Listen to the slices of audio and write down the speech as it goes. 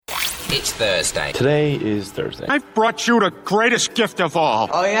It's Thursday. Today is Thursday. I've brought you the greatest gift of all.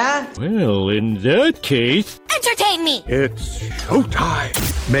 Oh, yeah? Well, in that case... Entertain me! It's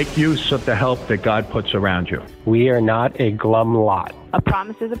showtime. Make use of the help that God puts around you. We are not a glum lot. A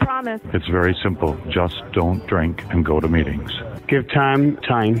promise is a promise. It's very simple. Just don't drink and go to meetings. Give time.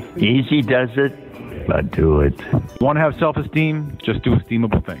 Easy does it, but do it. Want to have self-esteem? Just do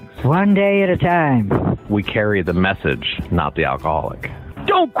esteemable things. One day at a time. We carry the message, not the alcoholic.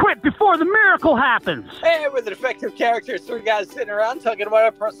 Don't quit before the miracle happens. Hey, we're the Defective Characters, three guys sitting around talking about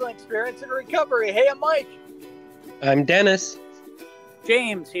our personal experience in recovery. Hey, I'm Mike. I'm Dennis.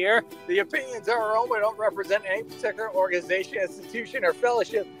 James here. The opinions are our own. We don't represent any particular organization, institution, or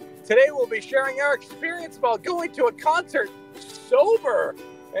fellowship. Today we'll be sharing our experience about going to a concert sober.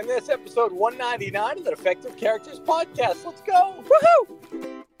 And this episode 199 of the Defective Characters podcast. Let's go. Woohoo!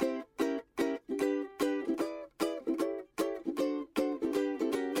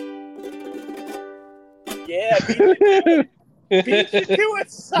 Yeah, beat you to it,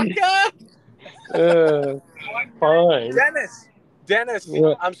 sucker. Fine. Dennis,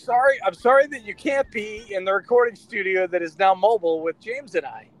 what? I'm sorry that you can't be in the recording studio that is now mobile with James and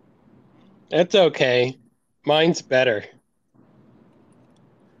I. That's okay. Mine's better.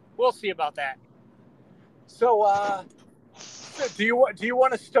 We'll see about that. So do you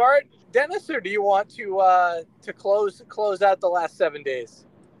want to start, Dennis, or do you want to close out the last 7 days?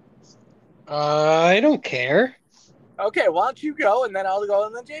 I don't care. Okay, why don't you go, and then I'll go,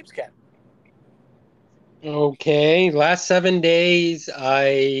 and then James can. Okay, last 7 days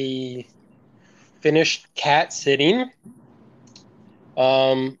I finished cat sitting.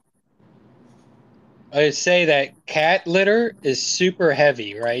 I say that cat litter is super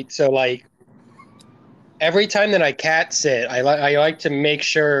heavy, right? So like every time that I cat sit, I like to make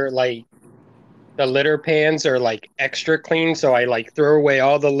sure like the litter pans are like extra clean, so I like throw away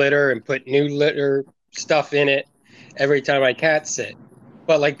all the litter and put new litter stuff in it every time I cat sit.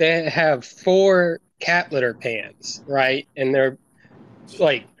 But like they have 4 cat litter pans, right? And they're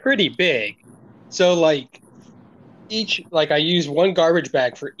like pretty big. So like each, like I use one garbage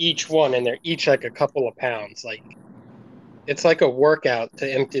bag for each one, and they're each like a couple of pounds. Like it's like a workout to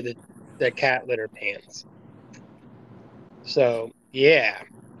empty the cat litter pans. So yeah.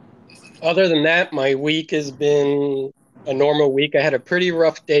 Other than that, my week has been a normal week. I had a pretty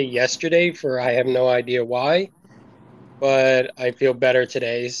rough day yesterday for I have no idea why, but I feel better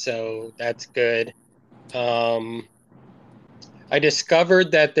today, so that's good. I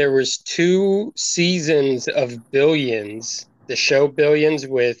discovered that there was 2 seasons of Billions, the show Billions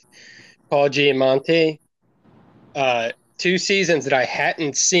with Paul Giamatti. 2 seasons that I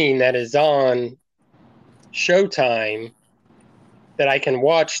hadn't seen that is on Showtime that I can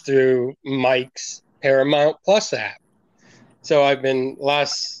watch through Mike's Paramount Plus app. So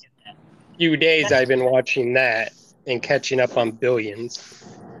last few days I've been watching that and catching up on Billions.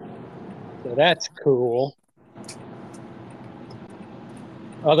 So that's cool.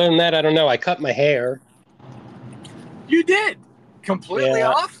 Other than that, I don't know. I cut my hair. You did? Completely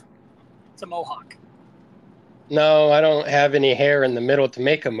off? It's a mohawk. No, I don't have any hair in the middle to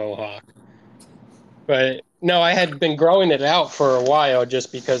make a mohawk. But no, I had been growing it out for a while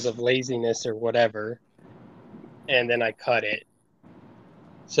just because of laziness or whatever. And then I cut it.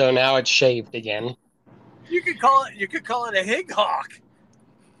 So now it's shaved again. You could call it a hig hawk.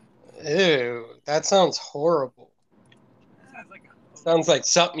 Ew, that sounds horrible. Sounds like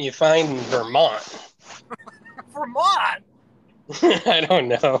something you find in Vermont. Vermont? I don't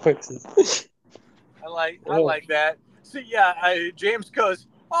know. I like that. So yeah, James goes,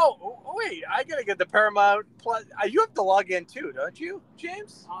 oh wait, I gotta get the Paramount Plus. You have to log in too, don't you,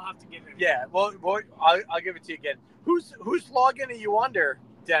 James? I'll have to get it. Yeah, well, I'll give it to you again. Whose login are you under,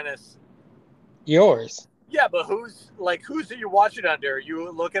 Dennis? Yours. Yeah, but who's are you watching under? Are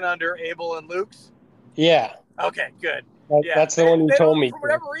you looking under Abel and Luke's? Yeah. Okay, good. That's the one you told me. For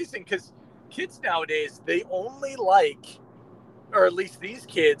whatever reason, because kids nowadays, they only like, or at least these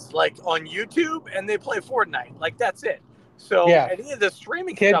kids, like on YouTube, and they play Fortnite. Like, that's it. So any of the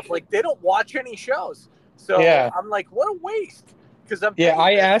streaming stuff, like, they don't watch any shows. So I'm like, what a waste. Because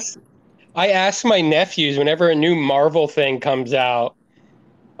I ask my nephews whenever a new Marvel thing comes out,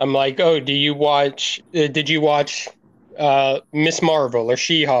 I'm like, oh, did you watch Miss Marvel or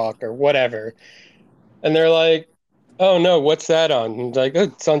She-Hulk or whatever? And they're like, oh, no, what's that on? And like, oh,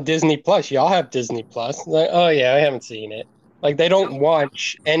 it's on Disney Plus. Y'all have Disney Plus. I'm like, oh, yeah, I haven't seen it. Like, they don't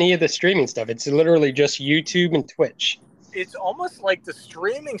watch any of the streaming stuff. It's literally just YouTube and Twitch. It's almost like the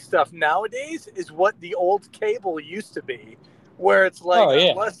streaming stuff nowadays is what the old cable used to be, where it's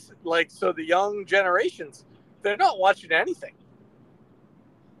like, less, like, so the young generations, they're not watching anything.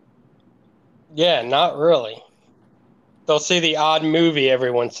 Yeah, not really. They'll see the odd movie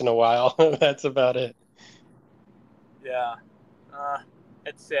every once in a while. That's about it. Yeah.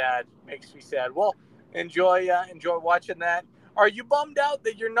 It's sad. Makes me sad. Well, enjoy watching that. Are you bummed out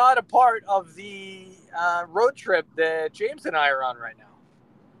that you're not a part of the road trip that James and I are on right now?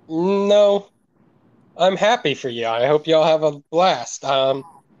 No. I'm happy for you. I hope y'all have a blast. I'm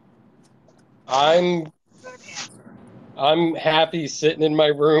happy sitting in my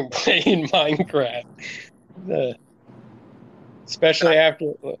room playing Minecraft. Especially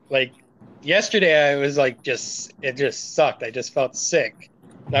after, like, yesterday I was like, it just sucked. I just felt sick.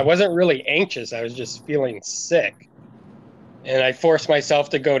 And I wasn't really anxious. I was just feeling sick. And I forced myself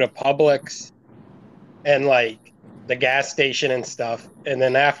to go to Publix and, like, the gas station and stuff. And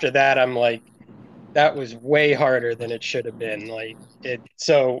then after that, I'm like, that was way harder than it should have been.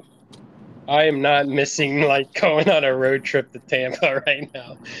 So I am not missing, like, going on a road trip to Tampa right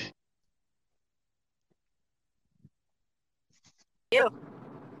now. Yeah.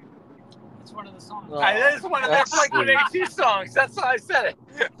 It's one of the songs. That is one of their Blink-182 songs. That's how I said it.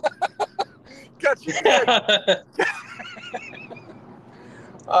 Got you good.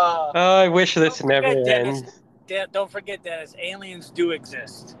 I wish this never ends. Don't forget, Dennis, aliens do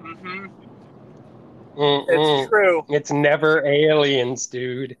exist. Mm-hmm. It's true. It's never aliens,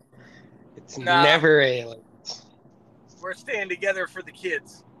 dude. It's never aliens. We're staying together for the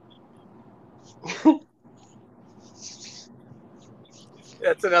kids.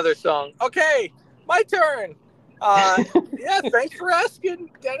 That's another song. Okay, my turn. Yeah, thanks for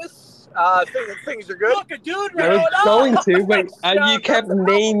asking, Dennis. Things are good. Look, a dude. I was going to, but you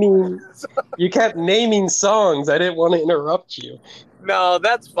kept naming songs. I didn't want to interrupt you. No,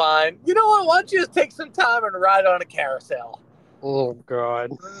 that's fine. You know what? Why don't you just take some time and ride on a carousel? Oh,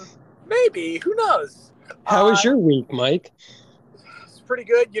 God. Maybe. Who knows? How was your week, Mike? It's pretty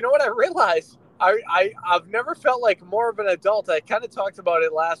good. You know what I realized? I've never felt like more of an adult. I kind of talked about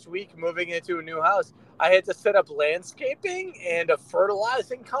it last week, moving into a new house. I had to set up landscaping and a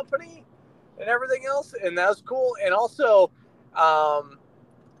fertilizing company and everything else, and that was cool. And also,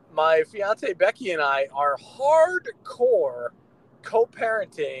 my fiance Becky and I are hardcore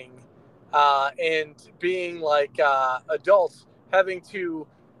co-parenting and being like adults, having to,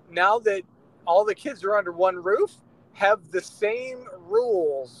 now that all the kids are under one roof, have the same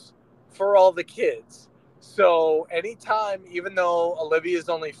rules for all the kids. So anytime, even though Olivia is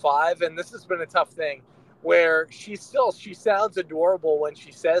only 5, and this has been a tough thing, where she sounds adorable when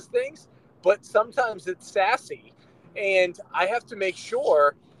she says things, but sometimes it's sassy. And I have to make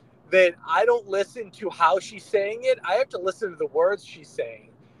sure that I don't listen to how she's saying it. I have to listen to the words she's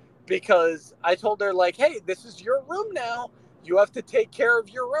saying, because I told her, like, hey, this is your room now. You have to take care of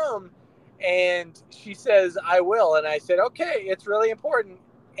your room. And she says, I will. And I said, okay, it's really important.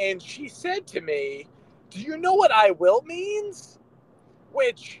 And she said to me, do you know what I will means?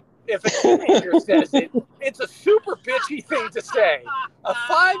 Which, if a teenager says it, it's a super bitchy thing to say. A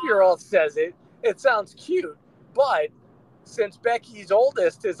 5-year-old says it, it sounds cute. But since Becky's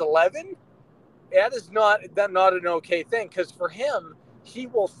oldest is 11, that is not an okay thing. Because for him, he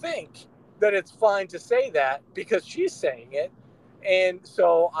will think that it's fine to say that because she's saying it. And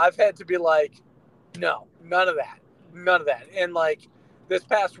so I've had to be like, no, none of that. And like this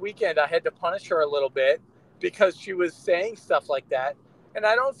past weekend, I had to punish her a little bit because she was saying stuff like that. And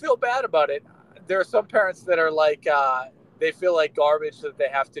I don't feel bad about it. There are some parents that are like, they feel like garbage that they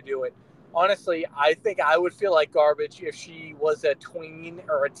have to do it. Honestly, I think I would feel like garbage if she was a tween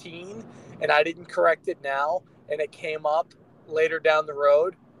or a teen and I didn't correct it now and it came up later down the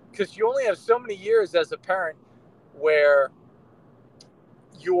road. Because you only have so many years as a parent where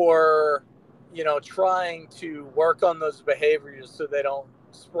you're, trying to work on those behaviors so they don't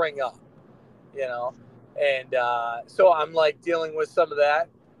spring up, And so I'm like dealing with some of that,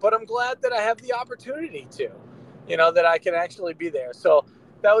 but I'm glad that I have the opportunity to, that I can actually be there. So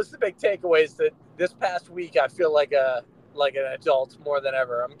that was the big takeaways, that this past week I feel like an adult more than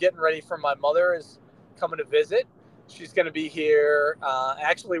ever. I'm getting ready for my mother is coming to visit. She's going to be here.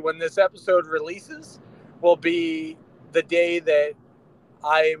 Actually, when this episode releases, will be the day that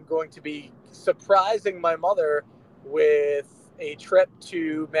I am going to be surprising my mother with a trip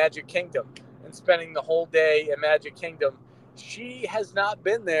to Magic Kingdom and spending the whole day in Magic Kingdom. She has not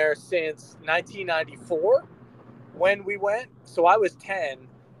been there since 1994 when we went. So I was 10,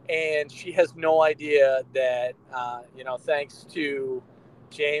 and she has no idea that, thanks to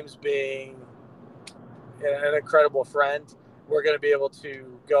James being an incredible friend, we're going to be able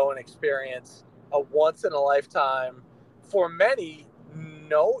to go and experience a once in a lifetime. For many,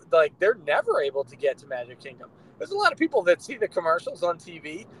 they're never able to get to Magic Kingdom. there's a lot of people that see the commercials on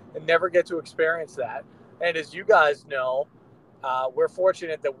TV and never get to experience that. And as you guys know, we're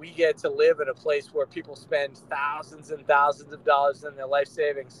fortunate that we get to live in a place where people spend thousands and thousands of dollars in their life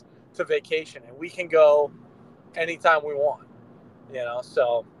savings to vacation, and we can go anytime we want,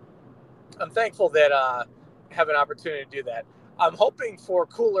 so I'm thankful that I have an opportunity to do that. I'm hoping for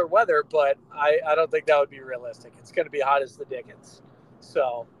cooler weather, but I don't think that would be realistic. It's going to be hot as the dickens,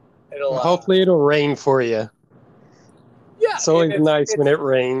 so hopefully it'll rain for you. Yeah, it's always nice when it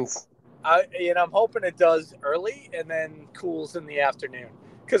rains. I'm hoping it does early and then cools in the afternoon,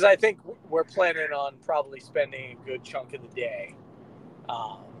 because I think we're planning on probably spending a good chunk of the day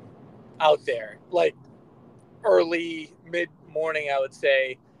out there, like early, mid-morning, I would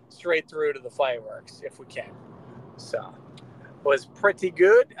say, straight through to the fireworks if we can. So it was pretty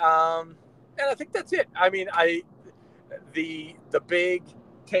good. And I think that's it. I mean, the big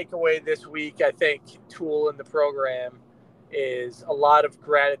takeaway this week, I think, Tool in the program, is a lot of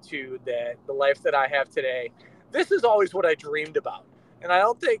gratitude that the life that I have today, this is always what I dreamed about. And I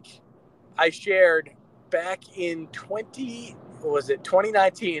don't think I shared back in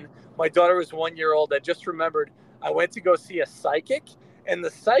 2019, my daughter was 1 year old. I just remembered I went to go see a psychic, and the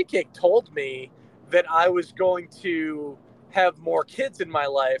psychic told me that I was going to have more kids in my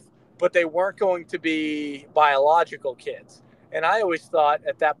life, but they weren't going to be biological kids. And I always thought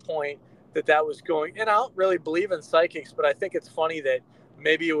at that point that was going, and I don't really believe in psychics, but I think it's funny that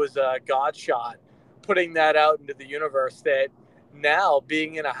maybe it was a God shot putting that out into the universe, that now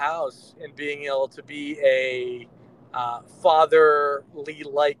being in a house and being able to be a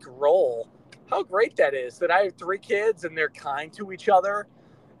fatherly-like role, how great that is, that I have 3 kids and they're kind to each other,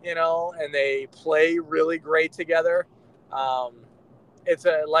 and they play really great together. It's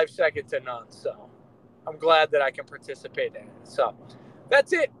a life second to none. So I'm glad that I can participate in it. So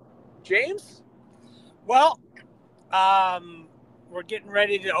that's it. James? Well, we're getting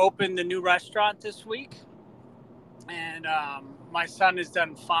ready to open the new restaurant this week. And my son has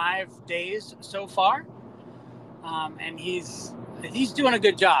done 5 days so far. And he's doing a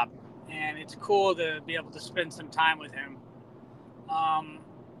good job. And it's cool to be able to spend some time with him.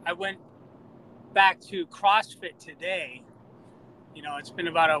 I went back to CrossFit today. It's been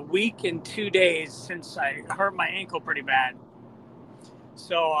about a week and 2 days since I hurt my ankle pretty bad.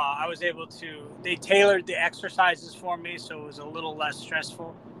 So I was able to, they tailored the exercises for me, so it was a little less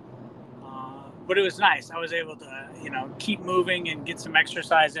stressful. But it was nice. I was able to, keep moving and get some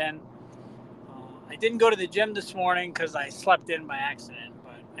exercise in. I didn't go to the gym this morning because I slept in by accident,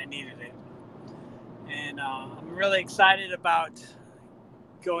 but I needed it. And I'm really excited about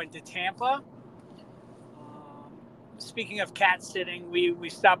going to Tampa. Speaking of cat sitting, we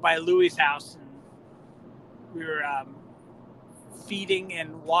stopped by Louie's house, and we were feeding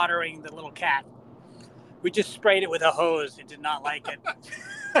and watering the little cat. We just sprayed it with a hose. It did not like it.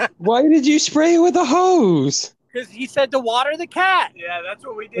 Why did you spray it with a hose? Because he said to water the cat. Yeah, that's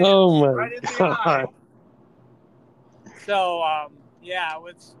what we did. Oh my right in the eye. So yeah,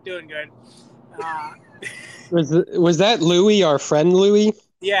 it's doing good. Was that Louie, our friend Louie?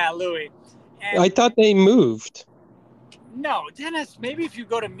 Yeah, Louie. And I thought they moved. No, Dennis, maybe if you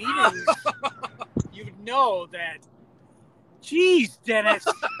go to meetings, you would know that. Jeez, Dennis.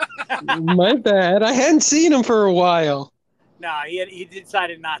 My bad. I hadn't seen him for a while. No, he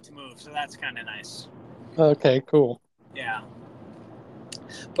decided not to move, so that's kind of nice. Okay, cool. Yeah.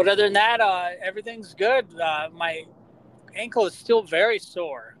 But other than that, everything's good. My ankle is still very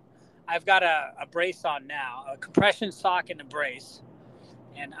sore. I've got a brace on now, a compression sock and a brace.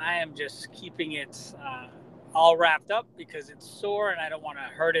 And I am just keeping it all wrapped up because it's sore and I don't want to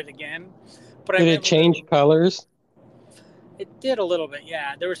hurt it again. But did it change colors? It did a little bit,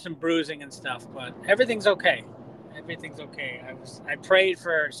 yeah. There was some bruising and stuff, but everything's okay. Everything's okay. I prayed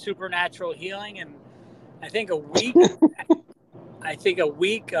for supernatural healing, and I think a week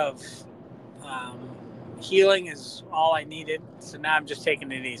of healing is all I needed. So now I'm just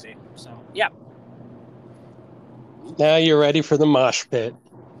taking it easy. So yeah. Now you're ready for the mosh pit.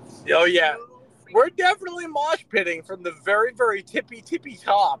 Oh yeah. We're definitely mosh pitting from the very, very tippy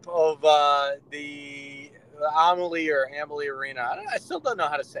top of the Amalie Arena. I still don't know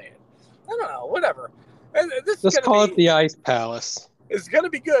how to say it. I don't know. Whatever. Let's call it the Ice Palace. It's going to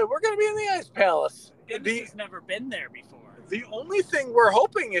be good. We're going to be in the Ice Palace. He's never been there before. The only thing we're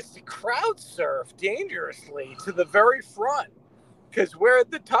hoping is to crowd surf dangerously to the very front, because we're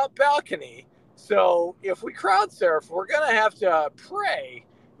at the top balcony. So if we crowd surf, we're going to have to pray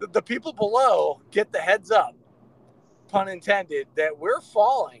that the people below get the heads up, pun intended, that we're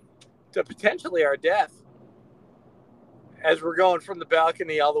falling to potentially our death as we're going from the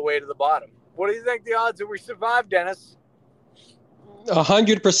balcony all the way to the bottom. What do you think the odds that we survive, Dennis?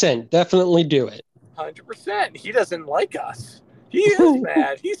 100%. Definitely do it. 100%. He doesn't like us. He is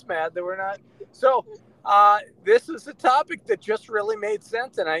mad. He's mad that we're not. So this is a topic that just really made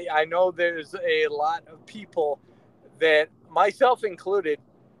sense. And I know there's a lot of people that, myself included,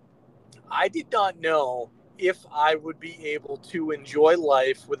 I did not know if I would be able to enjoy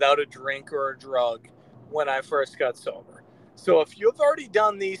life without a drink or a drug when I first got sober. So if you've already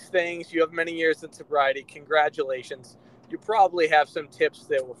done these things, you have many years in sobriety, congratulations. You probably have some tips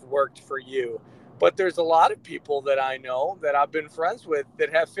that have worked for you. But there's a lot of people that I know that I've been friends with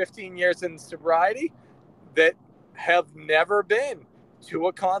that have 15 years in sobriety that have never been to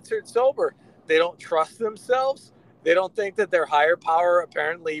a concert sober. They don't trust themselves. They don't think that their higher power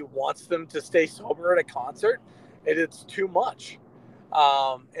apparently wants them to stay sober at a concert. It's too much.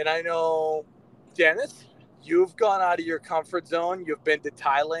 And I know, Dennis, you've gone out of your comfort zone. You've been to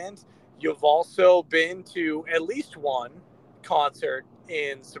Thailand. You've also been to at least one concert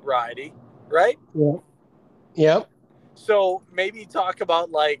in sobriety, right? Yeah. Yep. So maybe talk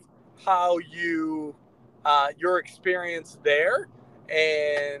about like how you, your experience there,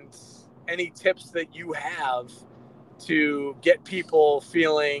 and any tips that you have to get people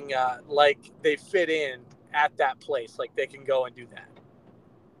feeling like they fit in at that place, like they can go and do that.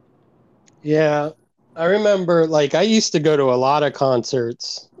 Yeah. I remember, like, I used to go to a lot of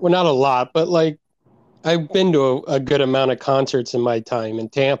concerts. Well, not a lot, but, like, I've been to a good amount of concerts in my time in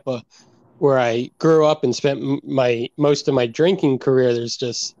Tampa, where I grew up and spent most of my drinking career. There's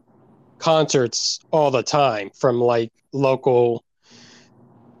just concerts all the time, from, like, local,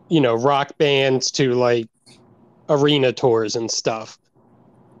 rock bands to, like, arena tours and stuff.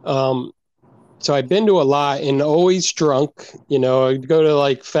 So I've been to a lot and always drunk. I'd go to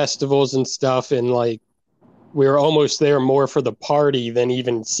like festivals and stuff, and like we were almost there more for the party than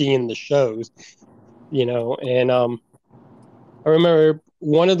even seeing the shows, And I remember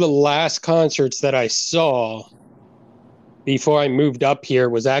one of the last concerts that I saw before I moved up here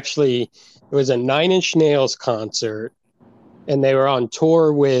was it was a Nine Inch Nails concert, and they were on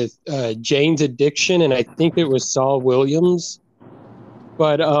tour with Jane's Addiction, and I think it was Saul Williams.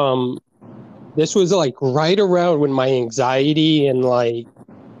 But this was like right around when my anxiety and like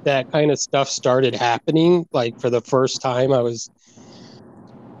that kind of stuff started happening. Like for the first time, I was,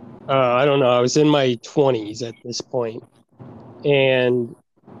 I don't know, I was in my 20s at this point. And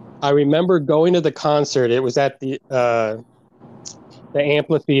I remember going to the concert. It was at the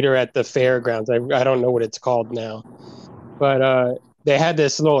amphitheater at the fairgrounds. I don't know what it's called now. But they had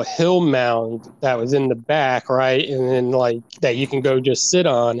this little hill mound that was in the back, right? And then like that you can go just sit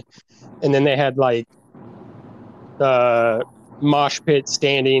on. And then they had like the mosh pit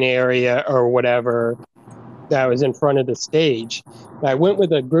standing area or whatever that was in front of the stage. I went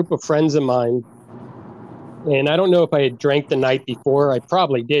with a group of friends of mine, and I don't know if I had drank the night before. I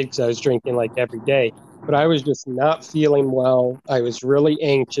probably did, because I was drinking like every day, but I was just not feeling well. I was really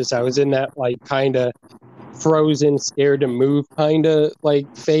anxious. I was in that like kind of frozen, scared to move kind of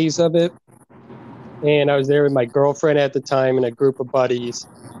like phase of it. And I was there with my girlfriend at the time and a group of buddies.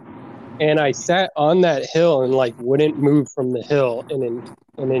 And I sat on that hill and like wouldn't move from the hill and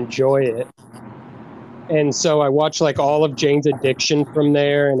enjoy it. And so I watched like all of Jane's Addiction from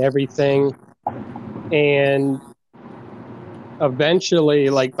there and everything. And eventually,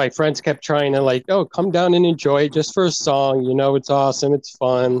 like my friends kept trying to like, oh, come down and enjoy it just for a song. It's awesome. It's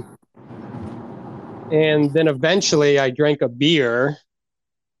fun. And then eventually I drank a beer,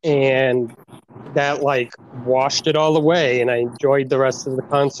 and that like washed it all away. And I enjoyed the rest of the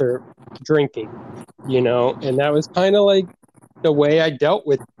concert drinking, and that was kind of like the way I dealt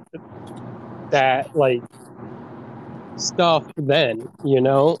with that like stuff then,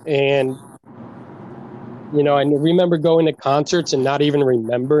 and I remember going to concerts and not even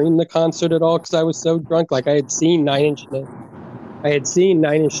remembering the concert at all because I was so drunk. Like I had seen Nine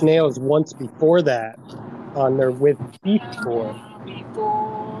Inch Nails once before that on their With Thief tour.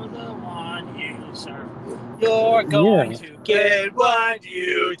 Before the one you serve, you're going to get what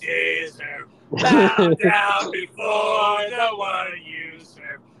you deserve. Bow down before the one you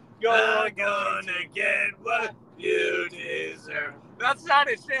serve. You're gonna get what you deserve. That's Nine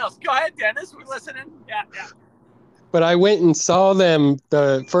Inch Nails. Go ahead, Dennis. We're listening. Yeah. But I went and saw them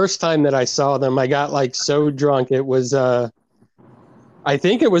the first time that I saw them. I got like so drunk. It was, I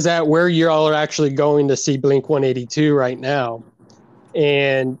think it was at where you all are actually going to see Blink-182 right now.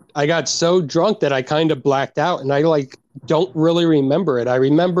 And I got so drunk that I kind of blacked out, and I like don't really remember it. I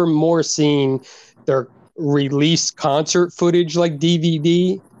remember more seeing their released concert footage, like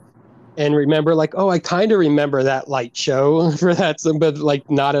DVD, and remember like, oh, I kind of remember that light show for that, but like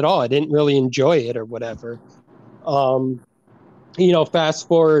not at all. I didn't really enjoy it or whatever. Fast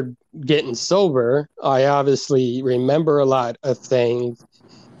forward getting sober, I obviously remember a lot of things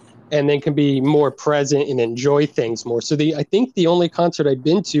and then can be more present and enjoy things more. So I think the only concert I've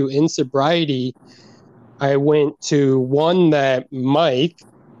been to in sobriety, I went to one that Mike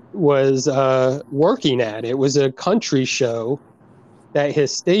was working at. It was a country show that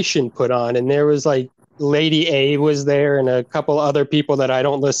his station put on, and there was like Lady A was there and a couple other people that I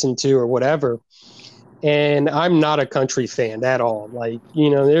don't listen to or whatever. And I'm not a country fan at all. Like,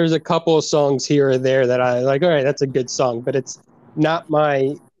 there's a couple of songs here or there that I like, all right, that's a good song, but it's not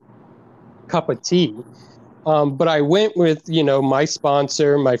my cup of tea. But I went with, my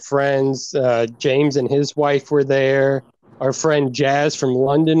sponsor, my friends, James and his wife were there. Our friend Jazz from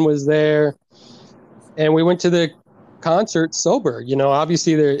London was there. And we went to the concert sober.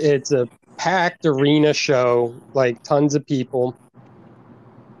 Obviously it's a packed arena show, like tons of people.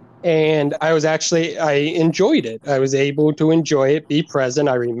 And I enjoyed it. I was able to enjoy it, be present.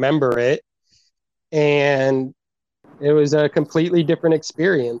 I remember it. And it was a completely different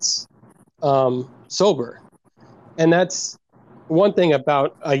experience, sober. And that's one thing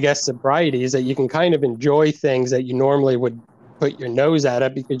about, I guess, sobriety is that you can kind of enjoy things that you normally would put your nose at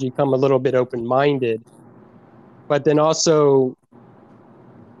it because you come a little bit open-minded. But then also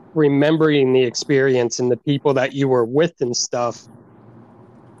remembering the experience and the people that you were with and stuff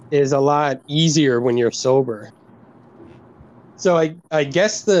is a lot easier when you're sober. So I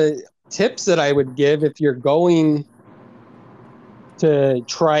guess the tips that I would give if you're going to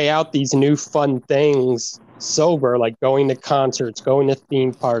try out these new fun things sober, like going to concerts, going to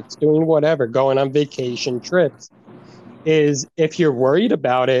theme parks, doing whatever, going on vacation trips, is if you're worried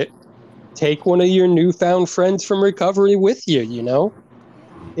about it, take one of your newfound friends from recovery with you,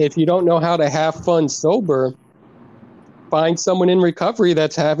 If you don't know how to have fun sober, find someone in recovery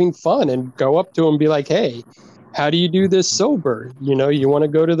that's having fun and go up to them and be like, hey, how do you do this sober? You want to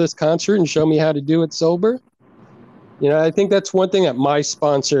go to this concert and show me how to do it sober? I think that's one thing that my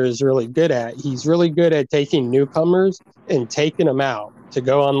sponsor is really good at. He's really good at taking newcomers and taking them out to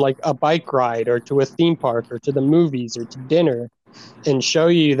go on like a bike ride or to a theme park or to the movies or to dinner and show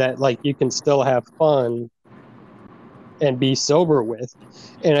you that like you can still have fun and be sober with.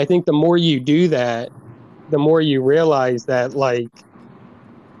 And I think the more you do that, the more you realize that like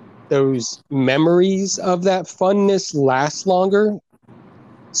those memories of that funness last longer.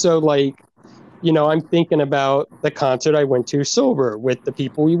 So like, I'm thinking about the concert I went to sober with the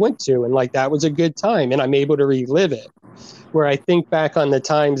people we went to, and like that was a good time and I'm able to relive it. Where I think back on the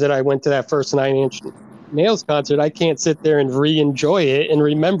times that I went to that first 9 Inch Nails concert, I can't sit there and re-enjoy it and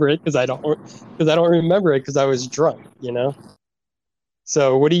remember it because I don't remember it because I was drunk,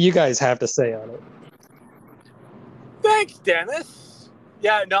 So what do you guys have to say on it? Thanks, Dennis.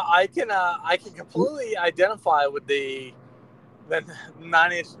 Yeah, no, I can completely identify with the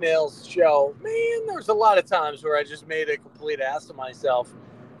 9 Inch Nails show. Man, there's a lot of times where I just made a complete ass of myself.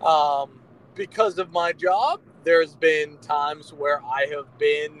 Because of my job, there's been times where I have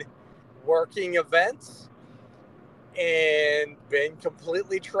been working events and been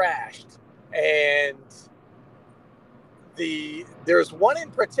completely trashed. And there's one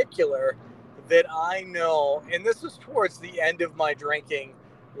in particular that I know, and this was towards the end of my drinking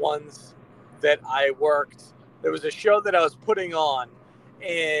ones that I worked. There was a show that I was putting on,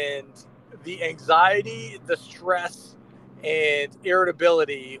 and the anxiety, the stress, and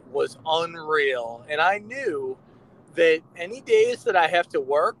irritability was unreal. And I knew that any days that I have to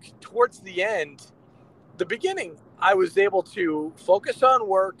work, towards the end, the beginning, I was able to focus on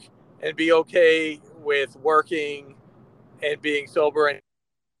work and be okay with working and being sober. And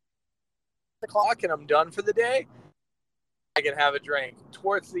the clock and I'm done for the day, I can have a drink.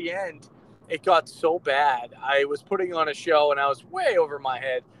 Towards the end, it got so bad. I was putting on a show and I was way over my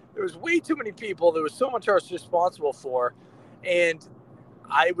head. There was way too many people. There was so much I was responsible for. And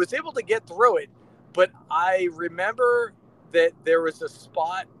I was able to get through it. But I remember that there was a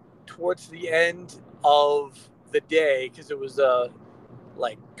spot towards the end of the day, because it was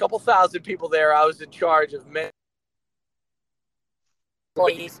like a couple thousand people there. I was in charge of many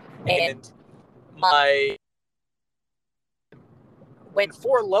employees. And when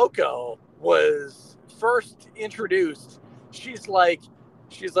Four Loko was first introduced, she's like,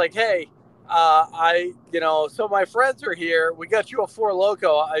 hey, so my friends are here. We got you a Four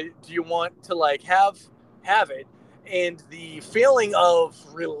Loko. Do you want to like have it? And the feeling of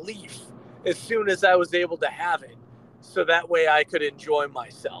relief as soon as I was able to have it, so that way I could enjoy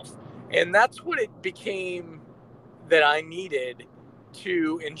myself. And that's what it became that I needed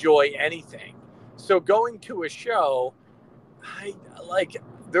to enjoy anything. So going to a show,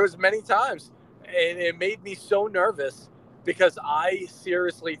 there was many times, and it made me so nervous because I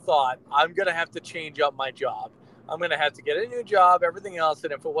seriously thought I'm going to have to change up my job. I'm going to have to get a new job, everything else.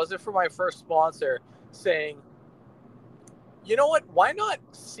 And if it wasn't for my first sponsor saying, you know what, why not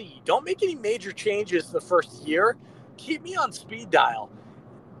see? Don't make any major changes the first year. Keep me on speed dial.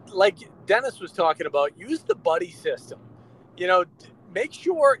 Like Dennis was talking about, use the buddy system. You know, make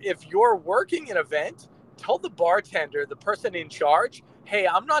sure if you're working an event, tell the bartender, the person in charge, hey,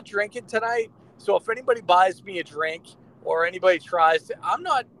 I'm not drinking tonight. So if anybody buys me a drink or anybody tries to, I'm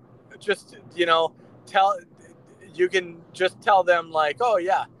not just, you can just tell them like, oh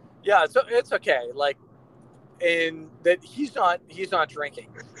yeah, it's okay. Like, and that he's not drinking.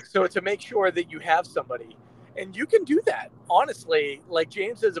 So to make sure that you have somebody, and you can do that. Honestly, like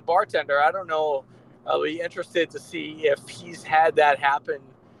James is a bartender. I don't know. I'll be interested to see if he's had that happen,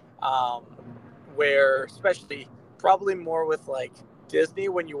 where especially probably more with like Disney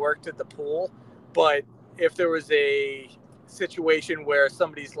when you worked at the pool. But if there was a situation where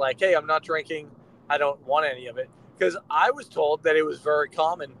somebody's like, hey, I'm not drinking, I don't want any of it. Because I was told that it was very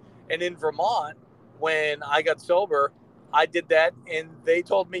common. And in Vermont, when I got sober, I did that. And they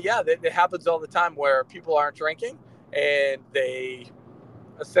told me, yeah, that it happens all the time where people aren't drinking. And they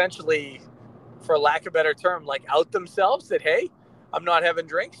essentially, for lack of a better term, like out themselves that, hey, I'm not having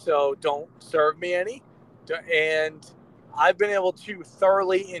drinks, so don't serve me any. And I've been able to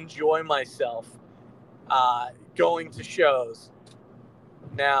thoroughly enjoy myself going to shows.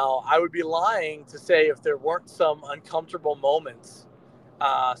 Now, I would be lying to say if there weren't some uncomfortable moments,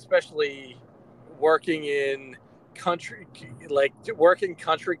 especially working country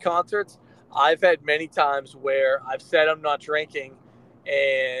concerts. I've had many times where I've said I'm not drinking,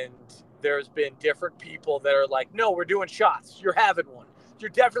 and there's been different people that are like, no, we're doing shots. You're having one. You're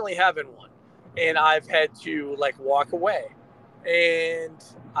definitely having one. And I've had to like walk away. And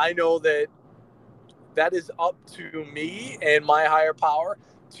I know that is up to me and my higher power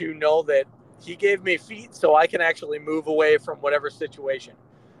to know that he gave me feet so I can actually move away from whatever situation.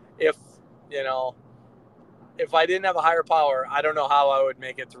 If I didn't have a higher power, I don't know how I would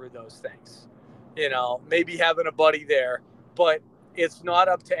make it through those things. Maybe having a buddy there, but it's not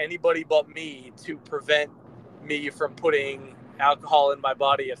up to anybody but me to prevent me from putting alcohol in my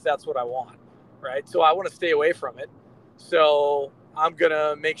body if that's what I want, right? So I want to stay away from it. So I'm going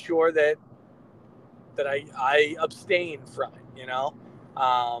to make sure that I abstain from it,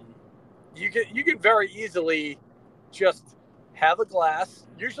 You can very easily just have a glass.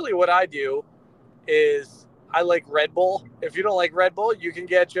 Usually what I do is I like Red Bull. If you don't like Red Bull, you can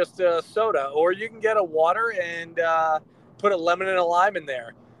get just a soda, or you can get a water and put a lemon and a lime in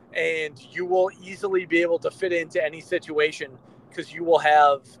there, and you will easily be able to fit into any situation because you will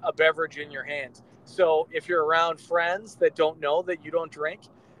have a beverage in your hand. So if you're around friends that don't know that you don't drink,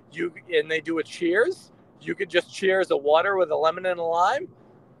 and they do a cheers, you could just cheers a water with a lemon and a lime,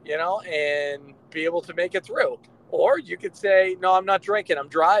 and be able to make it through. Or you could say, no, I'm not drinking. I'm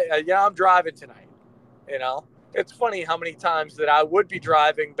driving tonight. It's funny how many times that I would be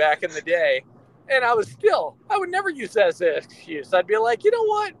driving back in the day, and I would never use that as an excuse. I'd be like, you know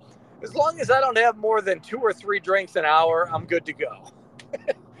what? As long as I don't have more than 2 or 3 drinks an hour, I'm good to go.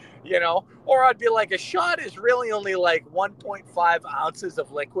 Or I'd be like, a shot is really only like 1.5 ounces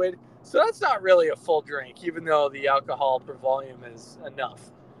of liquid. So that's not really a full drink, even though the alcohol per volume is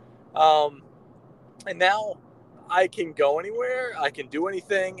enough. And now I can go anywhere, I can do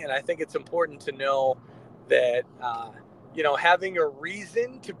anything. And I think it's important to know that, having a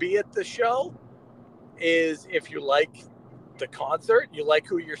reason to be at the show is, if you like the concert, you like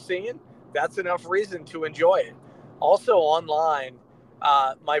who you're seeing, that's enough reason to enjoy it. Also online,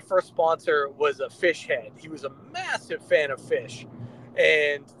 my first sponsor was a Fish Head. He was a massive fan of Fish.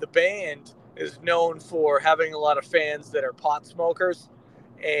 And the band is known for having a lot of fans that are pot smokers.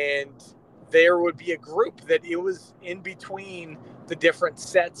 And there would be a group that it was in between the different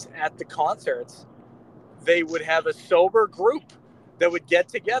sets at the concerts. They would have a sober group that would get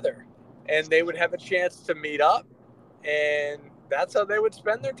together, and they would have a chance to meet up. And that's how they would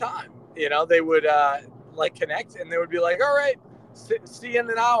spend their time. They would connect, and they would be like, all right, see you in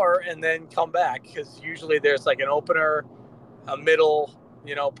an hour, and then come back. Because usually there's like an opener, a middle,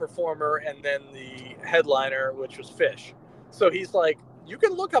 performer, and then the headliner, which was Fish. So he's like, you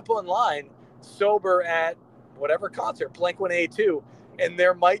can look up online sober at whatever concert, Blink-182, and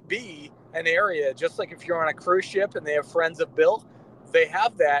there might be an area, just like if you're on a cruise ship and they have Friends of Bill, they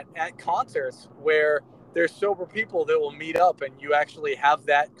have that at concerts where there's sober people that will meet up, and you actually have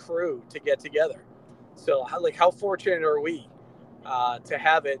that crew to get together. So how fortunate are we to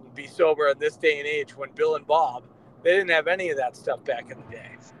have it and be sober in this day and age when Bill and Bob, they didn't have any of that stuff back in the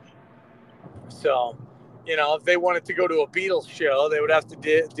day. So, you know, if they wanted to go to a Beatles show, they would have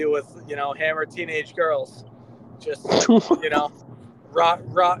to deal with, you know, hammered teenage girls. Just, you know, rock,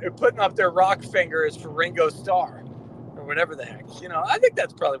 putting up their rock fingers for Ringo Starr or whatever the heck. You know, I think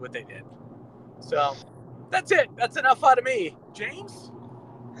that's probably what they did. So that's it. That's enough out of me. James?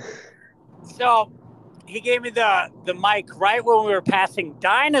 So he gave me the mic right when we were passing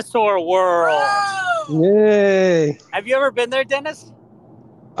Dinosaur World. Oh! Yay! Have you ever been there, Dennis?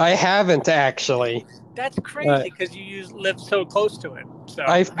 I haven't actually. That's crazy because you live so close to it. So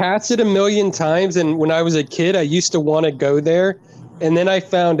I've passed it a million times, and when I was a kid, I used to want to go there, and then I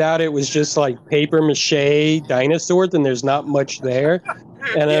found out it was just like paper mache dinosaurs, and there's not much there.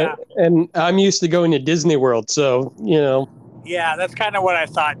 And and I'm used to going to Disney World, so you know. Yeah, that's kind of what I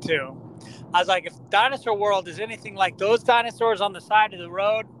thought too. I was like, if Dinosaur World is anything like those dinosaurs on the side of the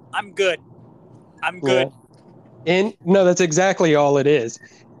road, I'm good. I'm good. Yeah. And no, that's exactly all it is.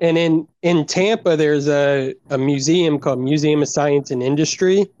 And in Tampa, there's a museum called Museum of Science and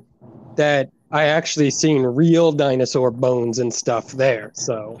Industry that I actually seen real dinosaur bones and stuff there.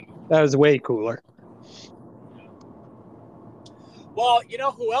 So that was way cooler. Well, you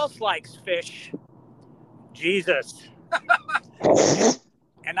know who else likes fish? Jesus.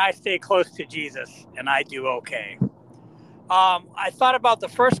 And I stay close to Jesus, and I do okay. I thought about the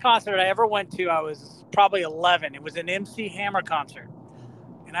first concert I ever went to. I was probably 11. It was an MC Hammer concert.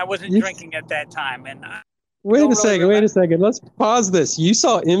 And I wasn't drinking at that time. And wait a second. Let's pause this. You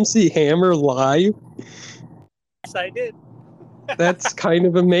saw MC Hammer live? Yes, I did. That's kind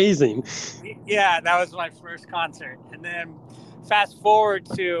of amazing. Yeah, that was my first concert. And then fast forward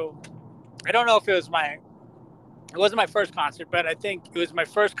to, I don't know if it wasn't my first concert, but I think it was my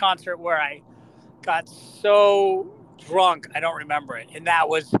first concert where I got so drunk, I don't remember it. And that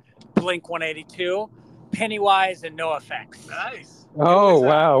was Blink-182, Pennywise, and NoFX. Nice. Oh,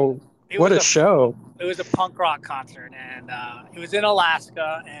 wow. What a show. It was a punk rock concert, and it was in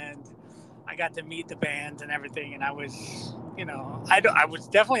Alaska, and I got to meet the band and everything, and I was, you know, I was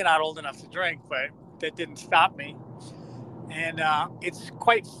definitely not old enough to drink, but that didn't stop me. And it's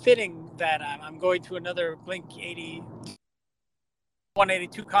quite fitting that I'm going to another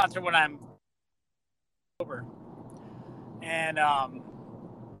Blink-182 concert when I'm sober. And I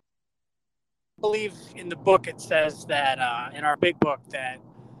believe in the book it says that in our big book that,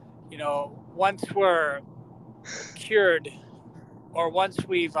 you know, once we're cured or once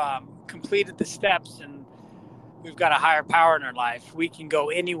we've completed the steps and we've got a higher power in our life, we can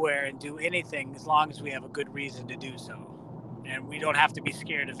go anywhere and do anything as long as we have a good reason to do so. And we don't have to be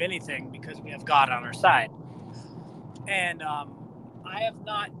scared of anything because we have God on our side. And I have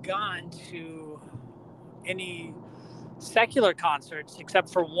not gone to any secular concerts except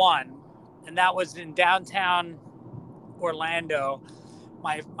for one. And that was in downtown Orlando.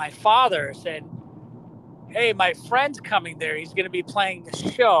 My father said, "Hey, my friend's coming there. He's going to be playing a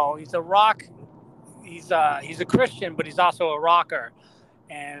show. He's a he's a Christian, but he's also a rocker,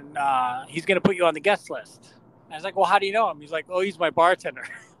 and he's going to put you on the guest list." And I was like, "Well, how do you know him?" He's like, "Oh, he's my bartender."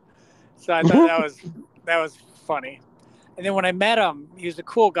 So I thought that was funny. And then when I met him, he was a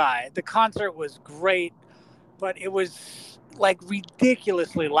cool guy. The concert was great, but it was like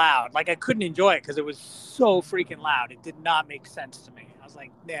ridiculously loud. Like I couldn't enjoy it because it was so freaking loud. It did not make sense to me. I was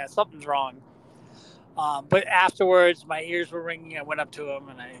like, yeah, something's wrong. But afterwards, my ears were ringing. I went up to him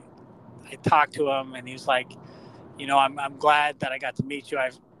and I talked to him, and he was like, you know, I'm glad that I got to meet you.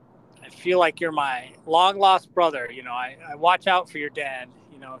 I feel like you're my long lost brother. You know, I watch out for your dad.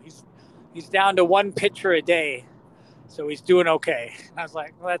 You know, he's down to 1 pitcher a day, so he's doing okay. And I was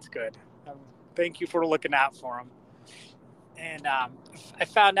like, well, that's good. Thank you for looking out for him. And I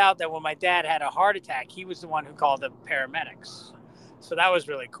found out that when my dad had a heart attack, he was the one who called the paramedics. So that was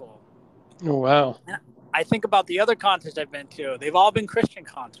really cool. Oh, wow. And I think about the other concerts I've been to. They've all been Christian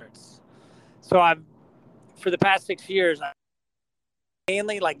concerts. So for the past 6 years,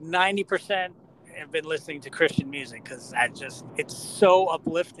 mainly like 90% have been listening to Christian music because it's so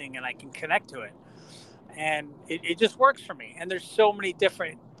uplifting and I can connect to it. And it just works for me. And there's so many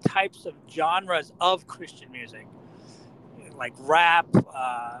different types of genres of Christian music. Like rap,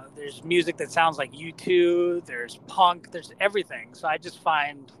 there's music that sounds like U2, there's punk, there's everything. So I just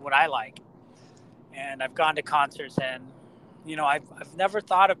find what I like. And I've gone to concerts and, you know, I've never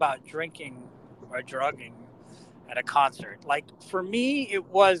thought about drinking or drugging at a concert. Like for me,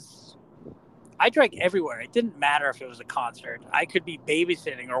 I drank everywhere. It didn't matter if it was a concert. I could be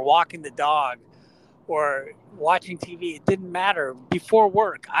babysitting or walking the dog or watching TV. It didn't matter. Before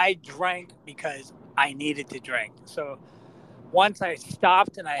work, I drank because I needed to drink. So once I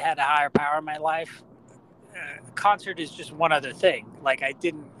stopped and I had a higher power in my life, a concert is just one other thing. Like, I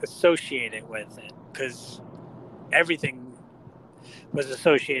didn't associate it with it because everything was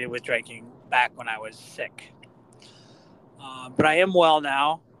associated with drinking back when I was sick. But I am well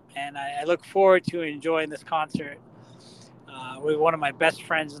now, and I look forward to enjoying this concert with one of my best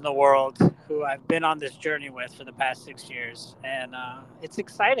friends in the world who I've been on this journey with for the past 6 years. And it's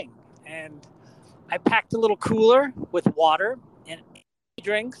exciting. And I packed a little cooler with water and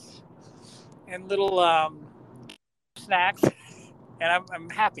drinks and little snacks, and I'm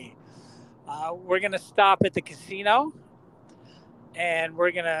happy. We're going to stop at the casino, and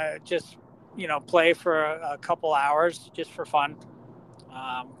we're going to just, play for a couple hours just for fun,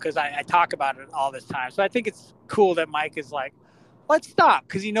 because I talk about it all this time. So I think it's cool that Mike is like, let's stop,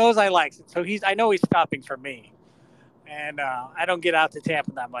 because he knows I like it. So I know he's stopping for me. And I don't get out to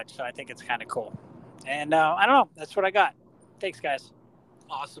Tampa that much, so I think it's kind of cool. And I don't know. That's what I got. Thanks, guys.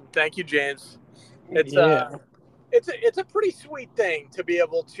 Awesome. Thank you, James. It's a pretty sweet thing to be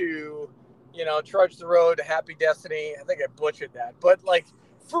able to, trudge the road to happy destiny. I think I butchered that. But, like,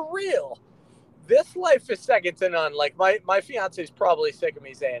 for real, this life is second to none. Like, my fiance is probably sick of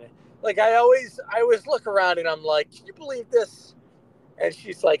me saying it. Like, I always look around and I'm like, can you believe this? And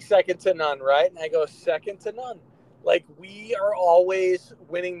she's like, second to none, right? And I go, second to none. Like, we are always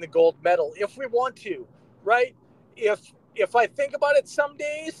winning the gold medal if we want to, right? If I think about it, some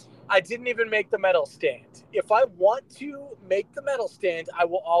days I didn't even make the medal stand. If I want to make the medal stand, I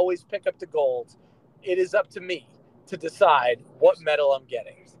will always pick up the gold. It is up to me to decide what medal I'm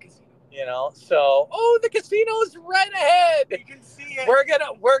getting. So, the casino's right ahead. You can see it. We're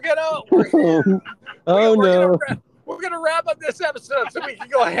gonna wrap up this episode so we can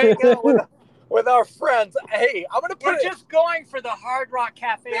go hang out with our friends. Hey, I'm gonna We're just going for the Hard Rock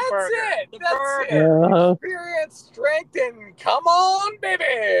Cafe burger. That's it. Experience, strength, and come on, baby,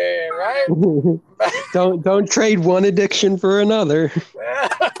 right? Don't trade one addiction for another.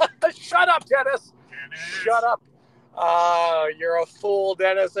 Shut up, Dennis. Shut up. You're a fool,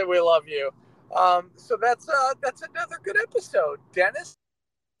 Dennis, and we love you. So that's another good episode, Dennis.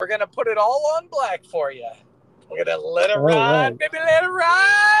 We're gonna put it all on black for you. We're gonna let it ride, baby, let it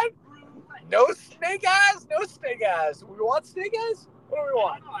ride. No snake eyes, no snake eyes. We want snake eyes? What do we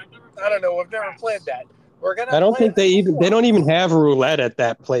want? I don't know. We've never played that. I don't think they don't even have roulette at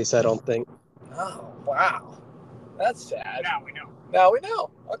that place, I don't think. Oh, wow. That's sad. Now we know. Now we know.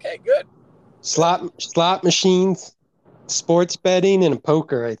 Okay, good. Slot machines, sports betting, and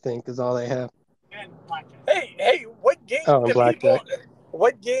poker, I think, is all they have. And blackjack. Hey,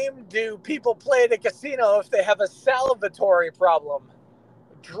 what game do people play at a casino if they have a salivatory problem?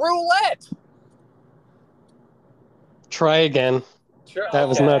 Roulette. Try again. Sure. That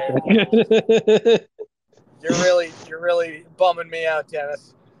was not good. You're really bumming me out,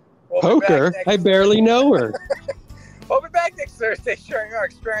 Dennis. Poker? I barely know her. We'll be back next Thursday sharing our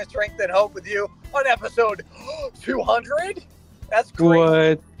experience, strength, and hope with you on episode 200. That's great.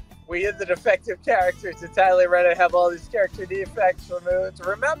 What? We hid the defective characters. Entirely ready to have all these character defects removed.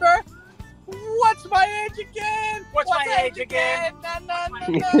 Remember, what's my age again? What's my age again?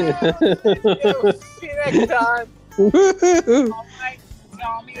 See you next time. All right,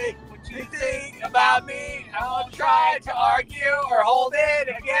 tell me what you think about me. I won't try to argue or hold it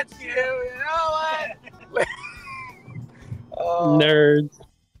against you. You know what? Nerds.